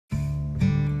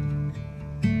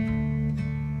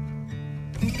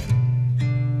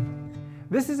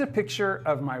This is a picture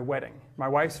of my wedding. My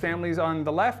wife's family's on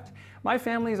the left, my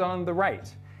family's on the right.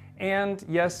 And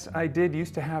yes, I did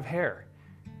used to have hair.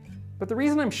 But the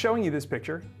reason I'm showing you this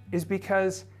picture is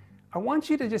because I want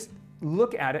you to just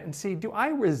look at it and see, do I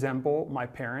resemble my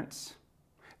parents?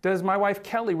 Does my wife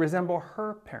Kelly resemble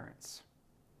her parents?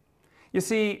 You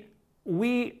see,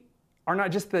 we are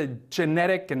not just the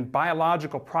genetic and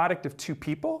biological product of two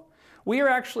people. We are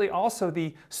actually also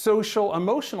the social,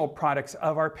 emotional products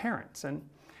of our parents. And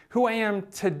who I am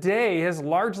today has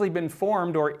largely been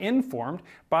formed or informed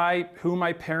by who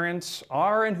my parents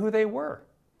are and who they were.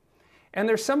 And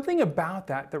there's something about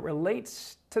that that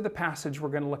relates to the passage we're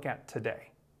going to look at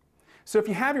today. So if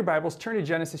you have your Bibles, turn to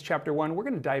Genesis chapter 1. We're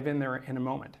going to dive in there in a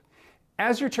moment.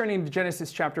 As you're turning to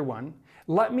Genesis chapter 1,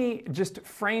 let me just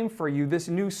frame for you this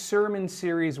new sermon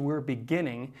series we're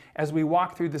beginning as we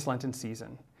walk through this Lenten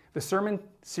season. The sermon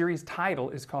series title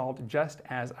is called Just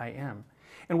As I Am.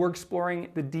 And we're exploring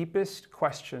the deepest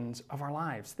questions of our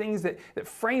lives, things that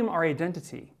frame our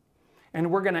identity.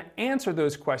 And we're going to answer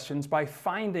those questions by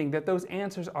finding that those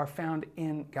answers are found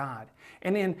in God.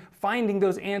 And in finding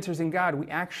those answers in God, we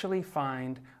actually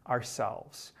find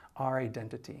ourselves, our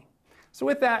identity. So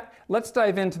with that, let's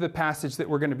dive into the passage that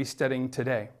we're going to be studying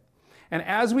today. And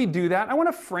as we do that, I want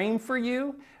to frame for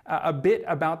you a bit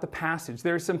about the passage.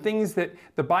 There are some things that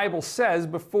the Bible says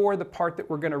before the part that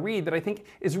we're going to read that I think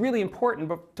is really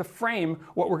important to frame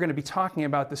what we're going to be talking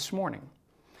about this morning.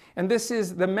 And this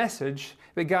is the message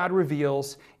that God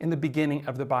reveals in the beginning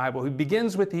of the Bible. He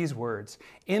begins with these words,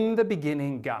 "In the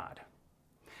beginning, God."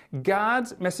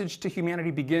 God's message to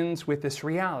humanity begins with this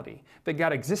reality, that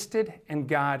God existed and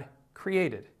God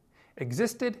created.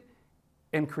 Existed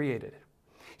and created.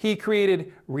 He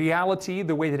created reality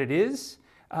the way that it is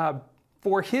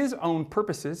for His own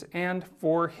purposes and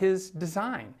for His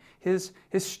design, His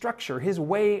structure, His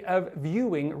way of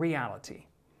viewing reality.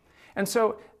 And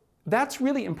so that's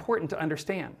really important to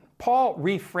understand. Paul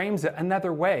reframes it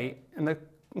another way in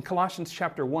Colossians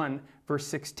chapter 1, verse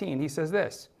 16. He says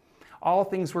this, "All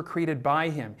things were created by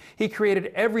Him. He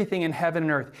created everything in heaven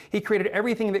and earth. He created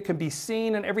everything that can be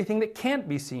seen and everything that can't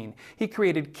be seen. He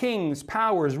created kings,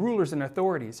 powers, rulers, and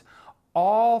authorities.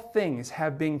 All things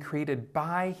have been created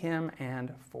by Him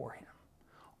and for Him."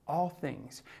 All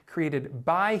things created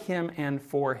by Him and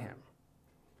for Him.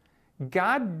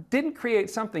 God didn't create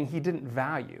something He didn't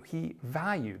value. He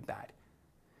valued that.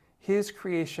 His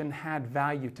creation had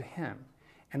value to Him,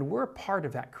 and we're a part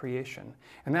of that creation.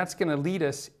 And that's going to lead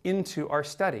us into our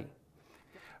study.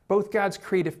 Both God's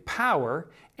creative power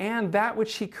and that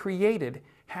which He created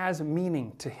has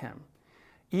meaning to Him,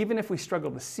 even if we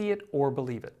struggle to see it or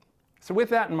believe it. So with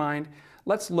that in mind,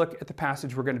 let's look at the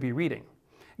passage we're going to be reading.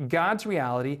 God's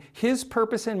reality, His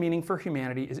purpose and meaning for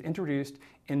humanity is introduced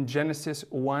in Genesis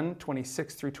 1,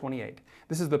 26 through 28.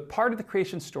 This is the part of the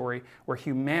creation story where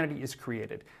humanity is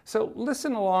created. So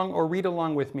listen along or read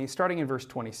along with me, starting in verse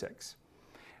 26.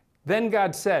 "Then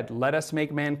God said, 'Let us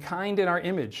make mankind in our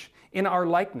image, in our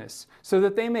likeness, so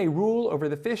that they may rule over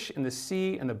the fish in the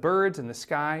sea and the birds in the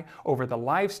sky, over the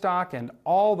livestock and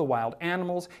all the wild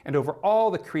animals, and over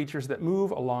all the creatures that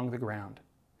move along the ground.'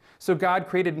 So God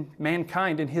created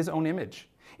mankind in His own image.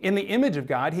 In the image of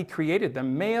God, He created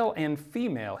them. Male and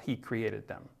female, He created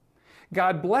them.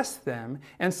 God blessed them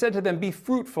and said to them, 'Be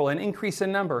fruitful and increase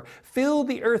in number. Fill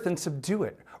the earth and subdue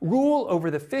it. Rule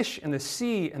over the fish in the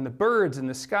sea and the birds in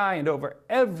the sky and over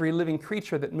every living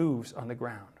creature that moves on the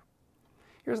ground.'"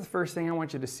 Here's the first thing I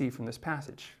want you to see from this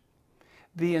passage.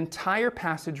 The entire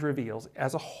passage reveals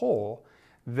as a whole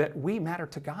that we matter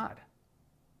to God.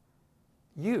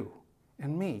 You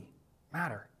and me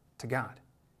matter to God.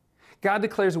 God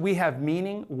declares we have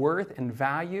meaning, worth, and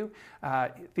value.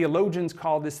 Theologians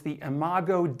call this the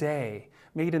imago Dei,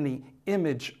 made in the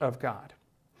image of God.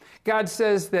 God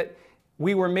says that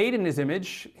we were made in His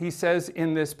image. He says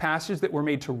in this passage that we're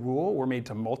made to rule, we're made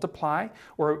to multiply,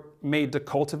 we're made to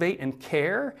cultivate and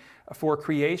care for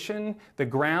creation, the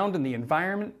ground and the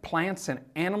environment, plants and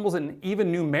animals, and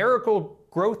even numerical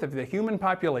growth of the human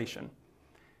population.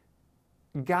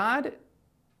 God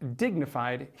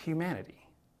dignified humanity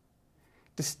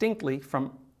distinctly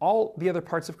from all the other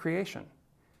parts of creation.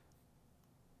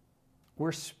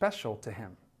 We're special to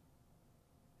Him.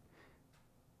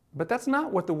 But that's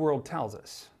not what the world tells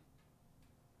us.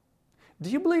 Do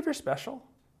you believe you're special?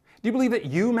 Do you believe that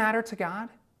you matter to God?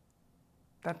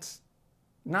 That's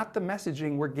not the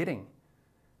messaging we're getting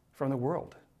from the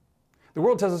world. The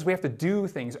world tells us we have to do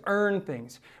things, earn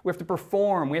things. We have to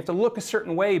perform. We have to look a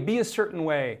certain way, be a certain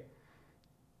way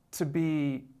to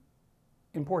be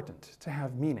important, to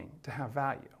have meaning, to have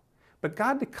value. But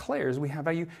God declares we have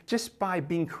value just by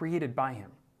being created by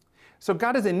Him. So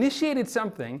God has initiated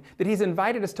something that He's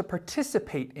invited us to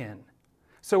participate in.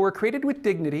 So we're created with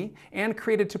dignity and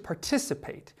created to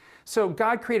participate. So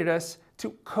God created us to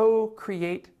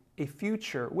co-create a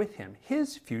future with Him,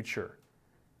 His future.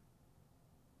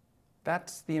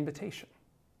 That's the invitation.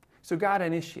 So God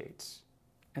initiates,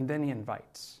 and then He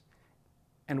invites,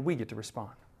 and we get to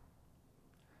respond.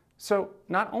 So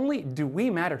not only do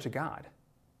we matter to God,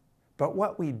 but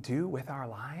what we do with our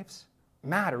lives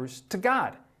matters to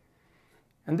God.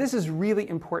 And this is really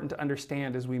important to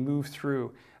understand as we move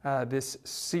through this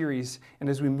series and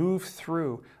as we move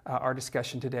through our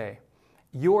discussion today.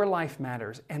 Your life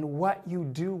matters, and what you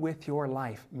do with your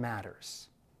life matters.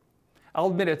 I'll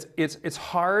admit it's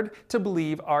hard to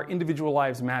believe our individual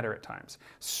lives matter at times.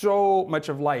 So much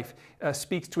of life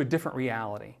speaks to a different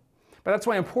reality. But that's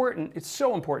why it's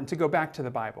so important to go back to the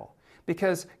Bible,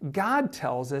 because God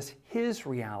tells us His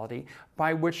reality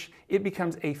by which it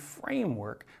becomes a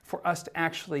framework for us to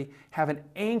actually have an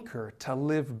anchor to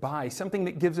live by, something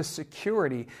that gives us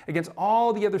security against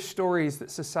all the other stories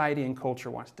that society and culture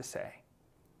wants to say.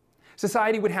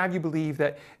 Society would have you believe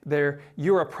that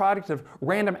you're a product of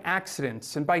random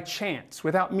accidents and by chance,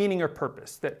 without meaning or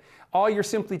purpose, that all you're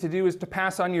simply to do is to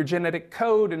pass on your genetic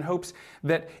code in hopes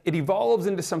that it evolves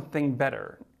into something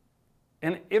better.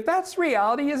 And if that's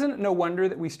reality, isn't it no wonder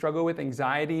that we struggle with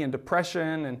anxiety and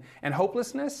depression and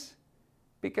hopelessness?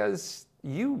 Because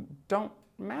you don't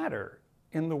matter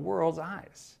in the world's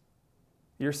eyes.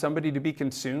 You're somebody to be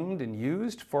consumed and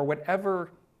used for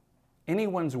whatever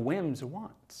anyone's whims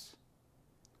wants.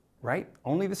 Right?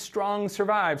 Only the strong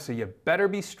survive, so you better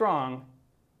be strong.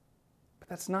 But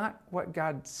that's not what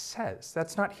God says.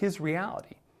 That's not His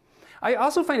reality. I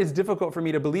also find it's difficult for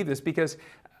me to believe this because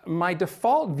my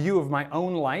default view of my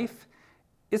own life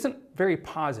isn't very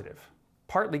positive,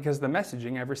 partly because of the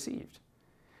messaging I've received,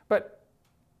 but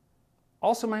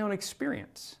also my own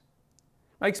experience.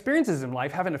 My experiences in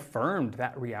life haven't affirmed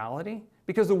that reality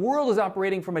because the world is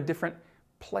operating from a different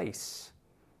place.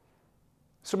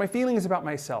 So my feelings about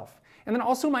myself, and then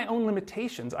also my own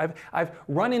limitations. I've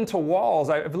run into walls.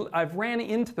 I've ran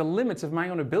into the limits of my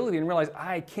own ability and realized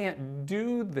I can't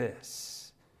do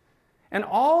this. And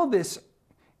all this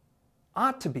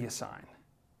ought to be a sign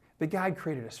that God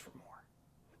created us for more.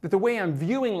 That the way I'm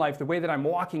viewing life, the way that I'm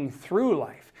walking through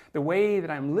life, the way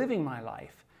that I'm living my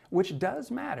life, which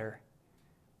does matter,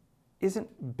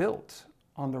 isn't built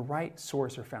on the right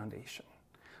source or foundation.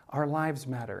 Our lives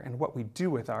matter, and what we do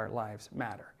with our lives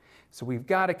matter. So we've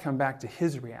got to come back to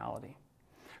His reality.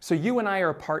 So you and I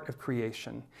are a part of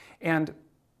creation, and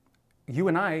you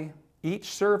and I each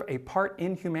serve a part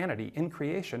in humanity, in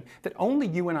creation, that only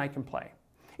you and I can play.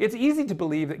 It's easy to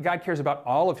believe that God cares about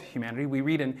all of humanity. We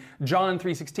read in John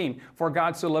 3:16, "For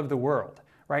God so loved the world,"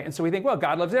 right? And so we think, well,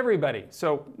 God loves everybody,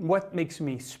 so what makes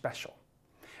me special?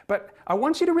 But I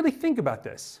want you to really think about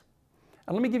this.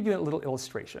 And let me give you a little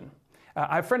illustration.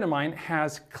 A friend of mine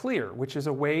has Clear, which is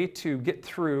a way to get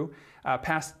through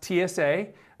past TSA,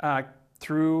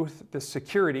 through the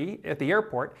security at the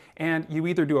airport, and you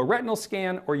either do a retinal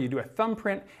scan or you do a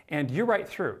thumbprint, and you're right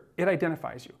through. It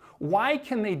identifies you. Why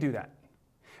can they do that?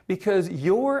 Because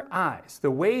your eyes,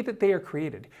 the way that they are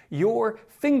created, your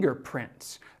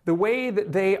fingerprints, the way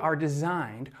that they are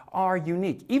designed are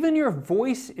unique. Even your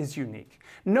voice is unique.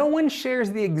 No one shares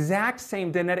the exact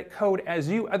same genetic code as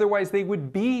you, otherwise they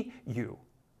would be you.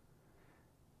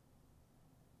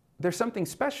 There's something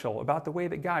special about the way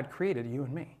that God created you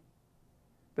and me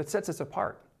that sets us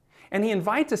apart. And He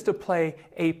invites us to play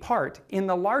a part in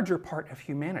the larger part of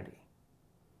humanity.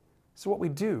 So what we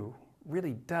do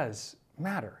really does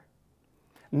matter.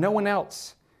 No one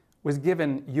else was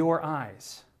given your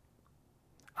eyes.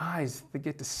 Eyes that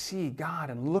get to see God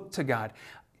and look to God.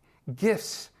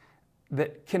 Gifts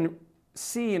that can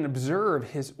see and observe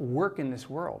His work in this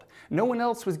world. No one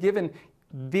else was given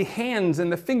the hands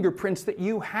and the fingerprints that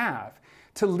you have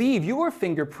to leave your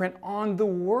fingerprint on the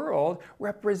world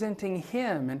representing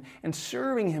Him and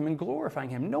serving Him and glorifying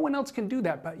Him. No one else can do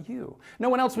that but you. No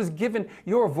one else was given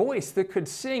your voice that could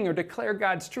sing or declare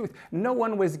God's truth. No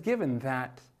one was given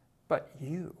that but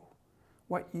you.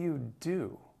 What you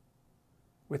do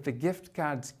with the gift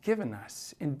God's given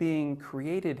us in being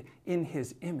created in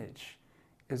His image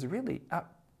is really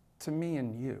up to me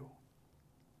and you.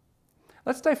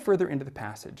 Let's dive further into the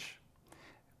passage.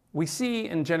 We see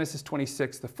in Genesis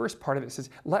 26, the first part of it says,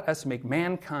 "Let us make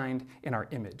mankind in our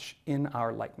image, in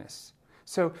our likeness."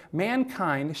 So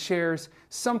mankind shares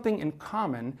something in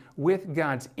common with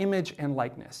God's image and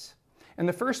likeness. And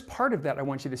the first part of that I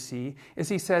want you to see is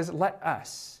He says, "Let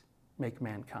us make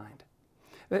mankind."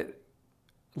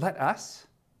 Let us?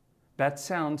 That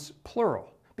sounds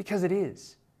plural, because it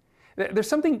is. There's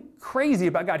something crazy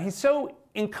about God. He's so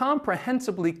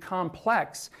incomprehensibly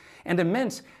complex and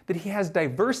immense that he has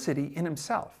diversity in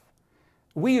himself.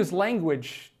 We use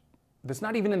language that's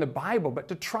not even in the Bible, but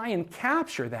to try and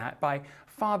capture that by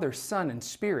Father, Son, and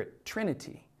Spirit,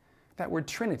 Trinity. That word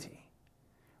Trinity,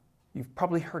 you've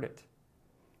probably heard it.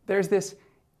 There's this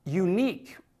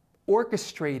unique,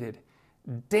 orchestrated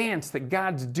dance that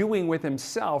God's doing with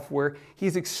himself where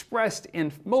he's expressed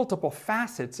in multiple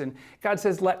facets, and God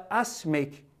says, let us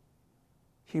make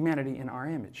humanity in our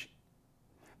image.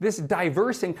 This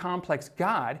diverse and complex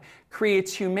God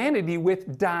creates humanity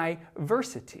with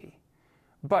diversity.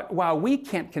 But while we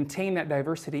can't contain that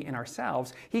diversity in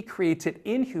ourselves, he creates it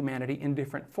in humanity in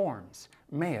different forms,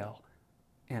 male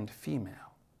and female.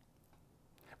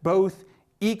 Both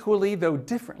equally, though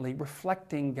differently,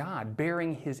 reflecting God,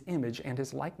 bearing his image and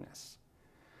his likeness.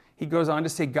 He goes on to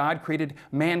say God created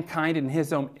mankind in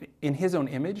his own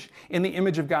image. In the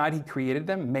image of God, he created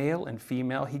them. Male and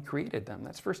female, he created them.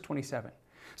 That's verse 27.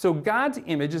 So God's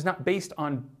image is not based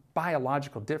on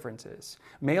biological differences.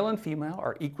 Male and female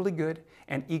are equally good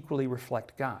and equally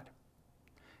reflect God.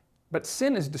 But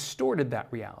sin has distorted that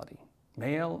reality,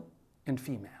 male and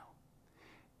female.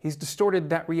 He's distorted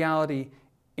that reality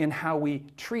in how we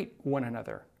treat one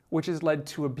another, which has led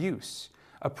to abuse,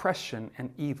 oppression,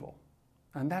 and evil.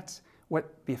 And that's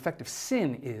what the effect of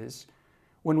sin is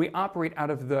when we operate out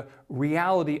of the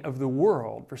reality of the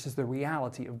world versus the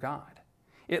reality of God.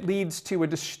 It leads to a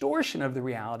distortion of the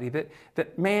reality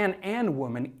that man and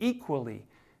woman equally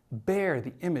bear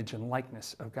the image and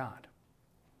likeness of God.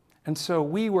 And so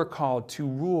we were called to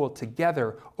rule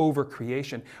together over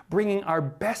creation, bringing our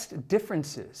best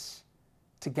differences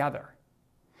together,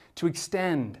 to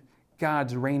extend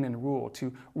God's reign and rule,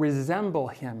 to resemble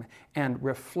him and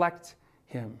reflect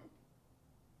him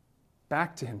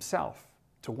back to himself,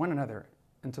 to one another,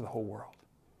 and to the whole world.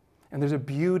 And there's a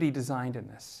beauty designed in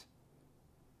this.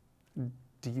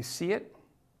 Do you see it?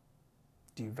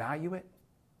 Do you value it?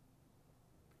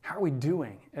 How are we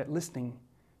doing at listening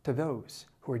to those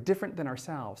who are different than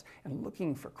ourselves and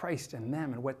looking for Christ in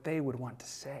them and what they would want to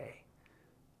say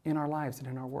in our lives and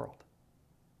in our world?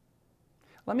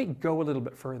 Let me go a little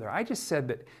bit further. I just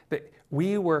said that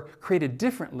we were created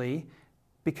differently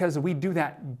because we do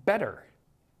that better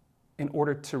in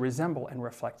order to resemble and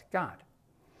reflect God.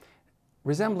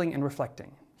 Resembling and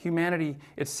reflecting. Humanity,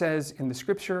 it says in the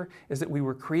scripture, is that we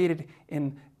were created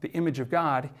in the image of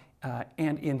God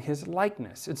and in his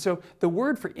likeness. And so the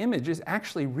word for image is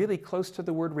actually really close to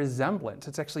the word resemblance.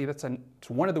 It's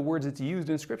one of the words that's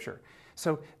used in scripture.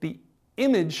 So the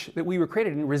image that we were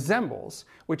created in resembles,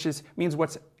 which means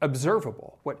what's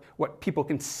observable, what people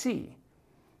can see.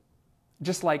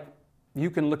 Just like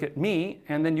you can look at me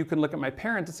and then you can look at my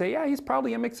parents and say, yeah, he's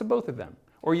probably a mix of both of them.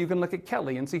 Or you can look at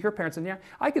Kelly and see her parents and yeah,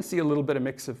 I could see a little bit of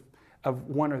mix of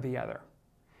one or the other.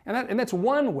 And that's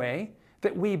one way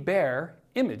that we bear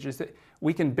image, is that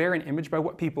we can bear an image by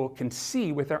what people can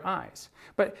see with their eyes.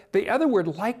 But the other word,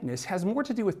 likeness, has more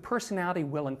to do with personality,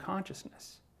 will, and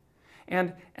consciousness.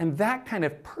 And that kind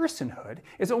of personhood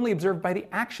is only observed by the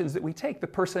actions that we take, the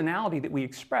personality that we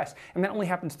express, and that only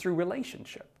happens through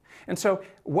relationship. And so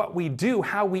what we do,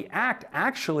 how we act,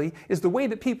 actually is the way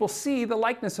that people see the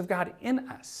likeness of God in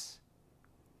us.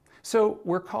 So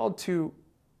we're called to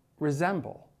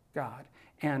resemble God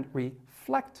and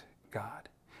reflect God.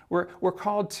 We're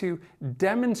called to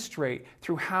demonstrate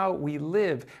through how we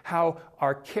live, how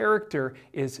our character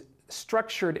is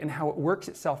structured and how it works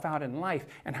itself out in life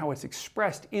and how it's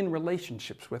expressed in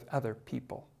relationships with other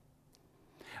people.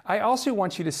 I also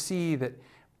want you to see that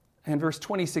in verse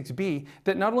 26b,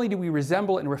 that not only do we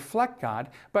resemble and reflect God,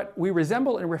 but we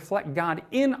resemble and reflect God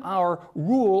in our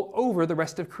rule over the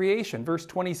rest of creation. Verse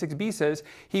 26b says,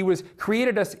 he was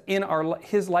created us in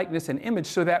his likeness and image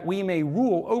so that we may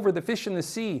rule over the fish in the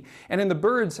sea and in the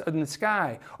birds in the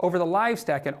sky, over the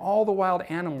livestock and all the wild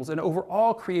animals, and over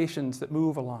all creations that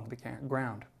move along the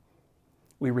ground.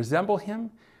 We resemble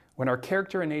him when our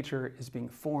character and nature is being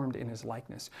formed in his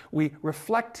likeness. We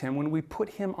reflect him when we put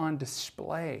him on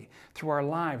display through our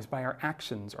lives by our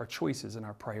actions, our choices, and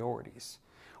our priorities.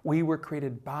 We were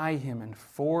created by him and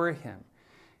for him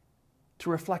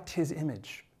to reflect his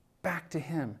image back to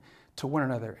him, to one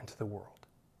another, and to the world.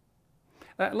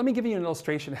 Let me give you an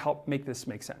illustration to help make this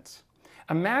make sense.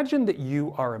 Imagine that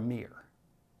you are a mirror.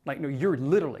 You're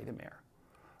literally the mirror.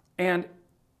 And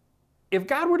if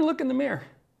God were to look in the mirror,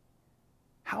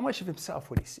 how much of himself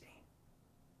would he see?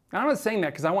 Now, I'm not saying that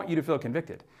because I want you to feel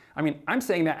convicted. I'm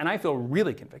saying that and I feel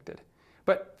really convicted.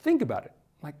 But think about it.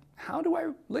 How do I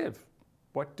live?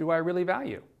 What do I really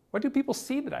value? What do people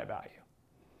see that I value?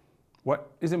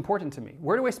 What is important to me?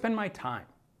 Where do I spend my time?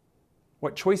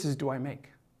 What choices do I make?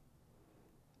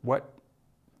 What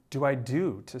do I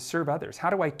do to serve others? How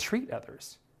do I treat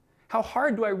others? How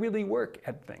hard do I really work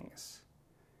at things?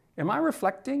 Am I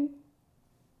reflecting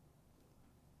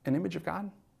an image of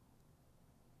God?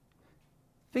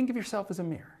 Think of yourself as a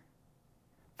mirror.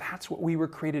 That's what we were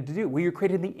created to do. We were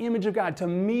created in the image of God, to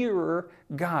mirror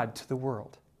God to the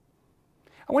world.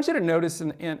 I want you to notice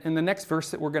in the next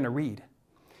verse that we're going to read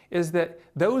is that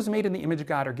those made in the image of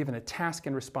God are given a task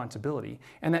and responsibility.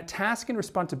 And that task and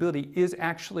responsibility is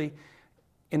actually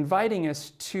inviting us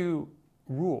to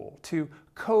rule, to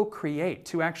co-create,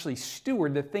 to actually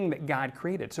steward the thing that God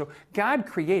created. So God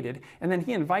created, and then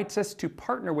He invites us to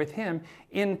partner with Him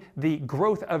in the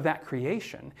growth of that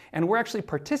creation. And we're actually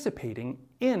participating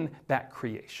in that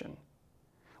creation,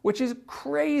 which is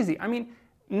crazy. I mean,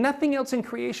 nothing else in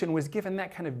creation was given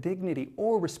that kind of dignity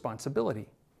or responsibility.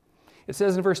 It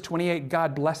says in verse 28,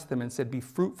 God blessed them and said, "Be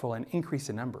fruitful and increase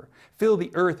in number. Fill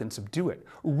the earth and subdue it.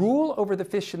 Rule over the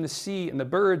fish in the sea and the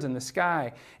birds in the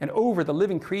sky and over the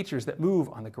living creatures that move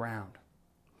on the ground."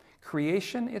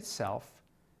 Creation itself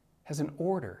has an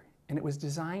order, and it was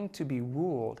designed to be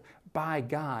ruled by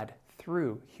God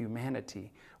through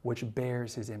humanity, which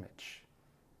bears His image.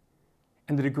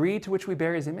 And the degree to which we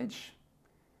bear His image,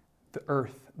 the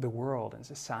earth, the world, and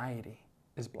society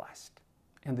is blessed.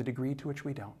 And the degree to which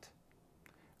we don't,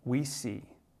 we see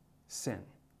sin.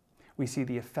 We see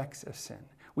the effects of sin.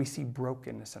 We see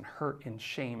brokenness and hurt and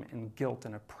shame and guilt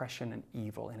and oppression and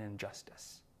evil and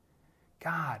injustice.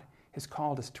 God has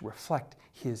called us to reflect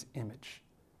His image.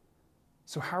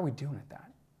 So how are we doing at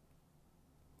that?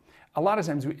 A lot of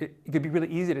times it could be really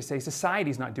easy to say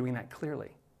society's not doing that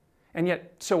clearly. And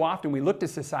yet, so often we look to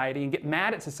society and get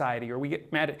mad at society, or we get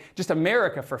mad at just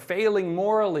America for failing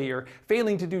morally or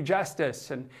failing to do justice.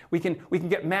 And we can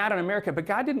get mad on America, but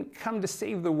God didn't come to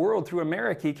save the world through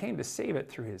America. He came to save it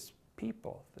through His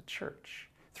people, the church,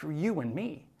 through you and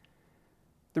me.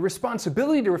 The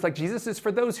responsibility to reflect Jesus is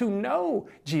for those who know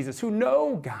Jesus, who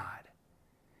know God.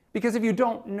 Because if you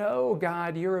don't know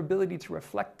God, your ability to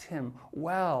reflect Him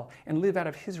well and live out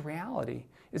of His reality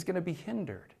is going to be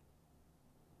hindered.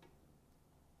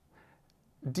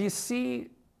 Do you see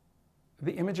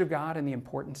the image of God and the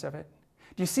importance of it?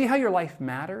 Do you see how your life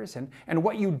matters and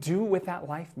what you do with that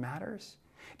life matters?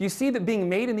 Do you see that being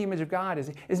made in the image of God is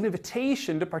an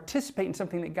invitation to participate in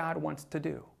something that God wants to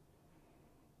do?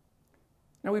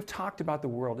 Now, we've talked about the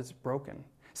world. It's broken.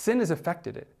 Sin has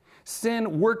affected it.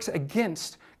 Sin works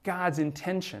against God's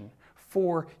intention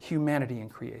for humanity and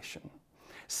creation.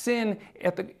 Sin,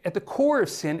 at the core of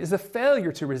sin, is a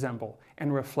failure to resemble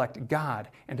and reflect God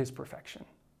and His perfection.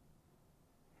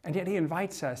 And yet He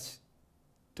invites us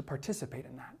to participate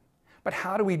in that. But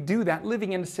how do we do that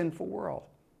living in a sinful world?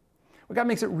 Well, God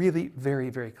makes it really very,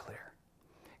 very clear.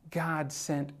 God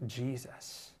sent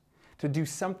Jesus to do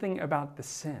something about the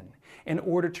sin in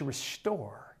order to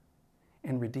restore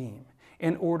and redeem,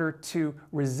 in order to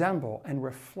resemble and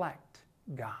reflect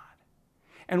God.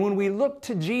 And when we look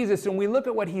to Jesus and we look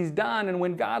at what He's done, and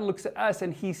when God looks at us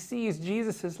and He sees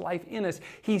Jesus' life in us,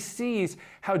 He sees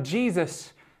how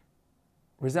Jesus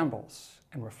resembles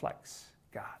and reflects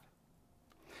God.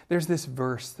 There's this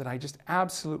verse that I just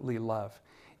absolutely love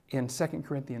in 2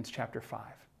 Corinthians chapter 5.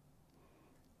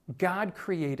 God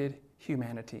created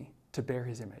humanity to bear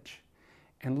His image.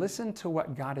 And listen to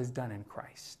what God has done in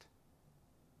Christ.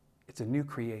 It's a new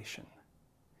creation.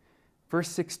 Verse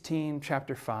 16,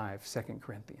 chapter 5, 2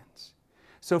 Corinthians.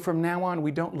 So from now on,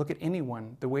 we don't look at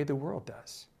anyone the way the world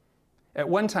does. At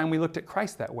one time, we looked at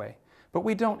Christ that way, but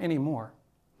we don't anymore.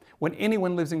 When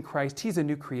anyone lives in Christ, he's a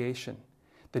new creation.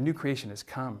 The new creation has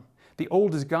come. The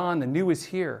old is gone, the new is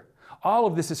here. All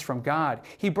of this is from God.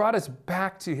 He brought us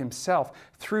back to Himself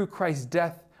through Christ's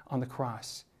death on the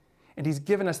cross. And He's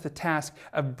given us the task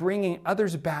of bringing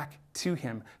others back to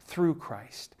Him through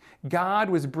Christ. God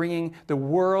was bringing the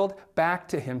world back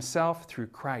to Himself through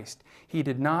Christ. He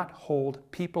did not hold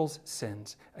people's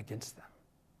sins against them.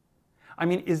 I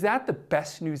mean, is that the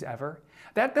best news ever?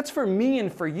 That's for me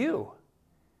and for you.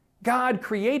 God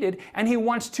created, and He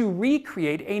wants to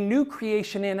recreate a new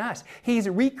creation in us. He's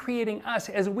recreating us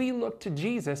as we look to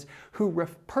Jesus, who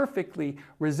perfectly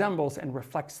resembles and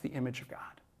reflects the image of God.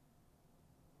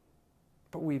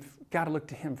 But we've got to look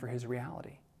to Him for His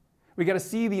reality. We've got to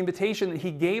see the invitation that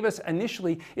He gave us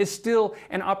initially is still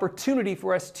an opportunity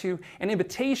for us to, an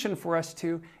invitation for us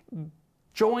to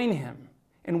join Him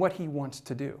in what He wants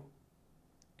to do,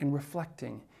 in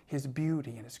reflecting His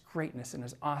beauty and His greatness and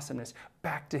His awesomeness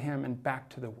back to Him and back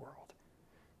to the world,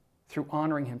 through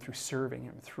honoring Him, through serving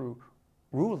Him, through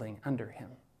ruling under Him.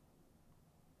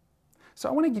 So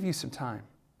I want to give you some time.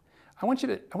 I want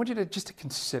you to just to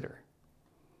consider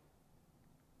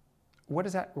what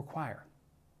does that require?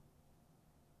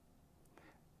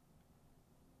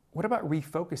 What about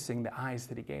refocusing the eyes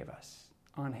that he gave us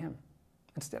on him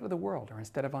instead of the world or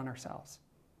instead of on ourselves?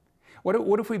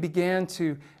 What if we began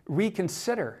to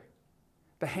reconsider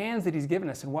the hands that he's given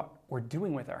us and what we're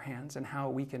doing with our hands and how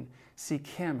we can seek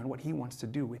him and what he wants to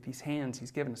do with these hands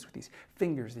he's given us, with these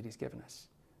fingers that he's given us?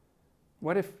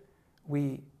 What if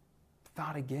we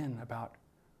thought again about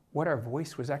what our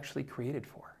voice was actually created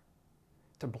for?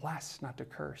 To bless, not to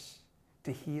curse,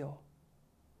 to heal,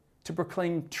 to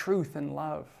proclaim truth and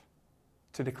love,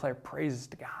 to declare praises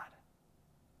to God.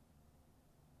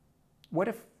 What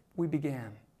if we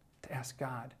began to ask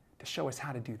God to show us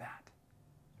how to do that?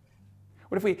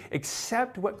 What if we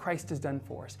accept what Christ has done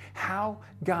for us, how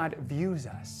God views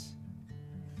us,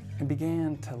 and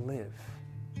began to live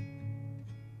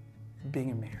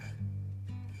being a mirror,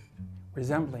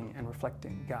 resembling and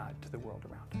reflecting God to the world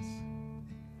around us?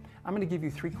 I'm going to give you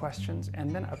 3 questions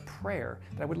and then a prayer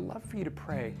that I would love for you to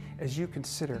pray as you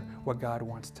consider what God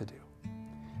wants to do.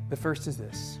 The first is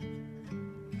this: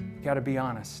 you got to be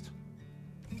honest.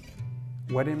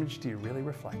 What image do you really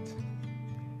reflect?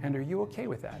 And are you okay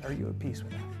with that? Are you at peace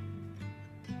with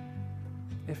that?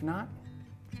 If not,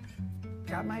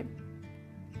 God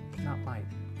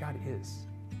is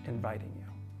inviting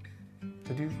you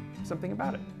to do something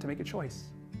about it, to make a choice,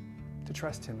 to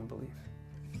trust him and believe.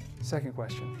 Second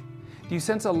question: do you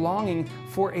sense a longing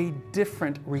for a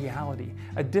different reality,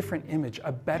 a different image,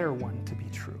 a better one to be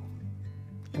true?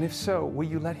 And if so, will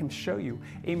you let him show you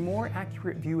a more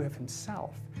accurate view of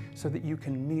himself so that you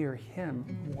can mirror him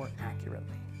more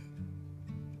accurately?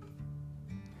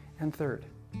 And third,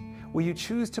 will you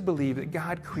choose to believe that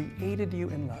God created you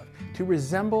in love to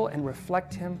resemble and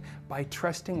reflect him by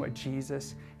trusting what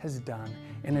Jesus has done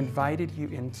and invited you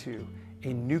into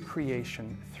a new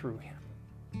creation through him?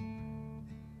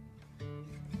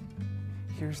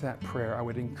 Here's that prayer I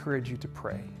would encourage you to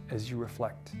pray as you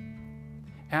reflect.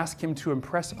 Ask him to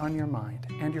impress on your mind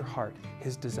and your heart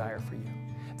his desire for you.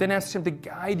 Then ask him to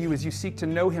guide you as you seek to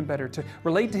know him better, to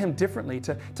relate to him differently,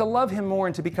 to love him more,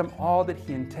 and to become all that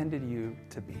he intended you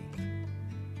to be.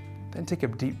 Then take a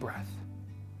deep breath.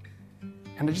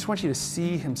 And I just want you to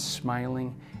see him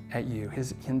smiling at you,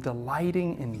 him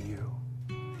delighting in you,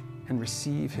 and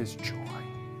receive his joy,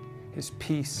 his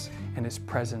peace, and his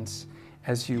presence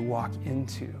as you walk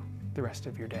into the rest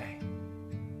of your day.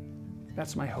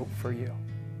 That's my hope for you.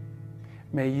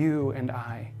 May you and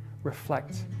I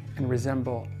reflect and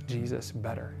resemble Jesus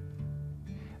better.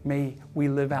 May we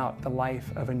live out the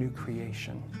life of a new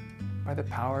creation by the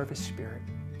power of his Spirit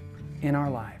in our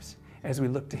lives as we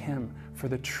look to him for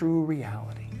the true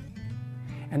reality.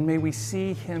 And may we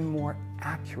see him more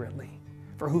accurately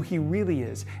for who he really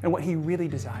is and what he really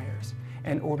desires,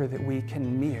 in order that we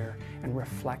can mirror and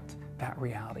reflect that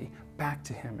reality back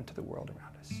to him and to the world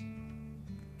around us.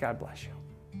 God bless you.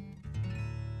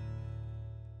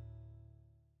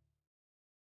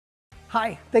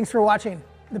 Hi, thanks for watching.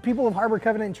 The people of Harbor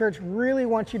Covenant Church really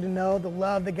want you to know the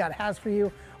love that God has for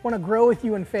you, want to grow with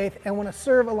you in faith, and want to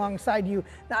serve alongside you,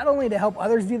 not only to help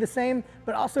others do the same,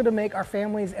 but also to make our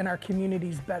families and our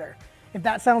communities better. If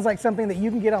that sounds like something that you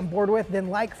can get on board with, then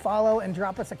like, follow, and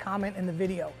drop us a comment in the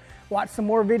video. Watch some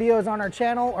more videos on our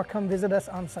channel or come visit us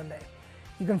on Sunday.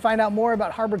 You can find out more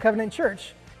about Harbor Covenant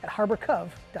Church at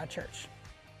harborcov.church.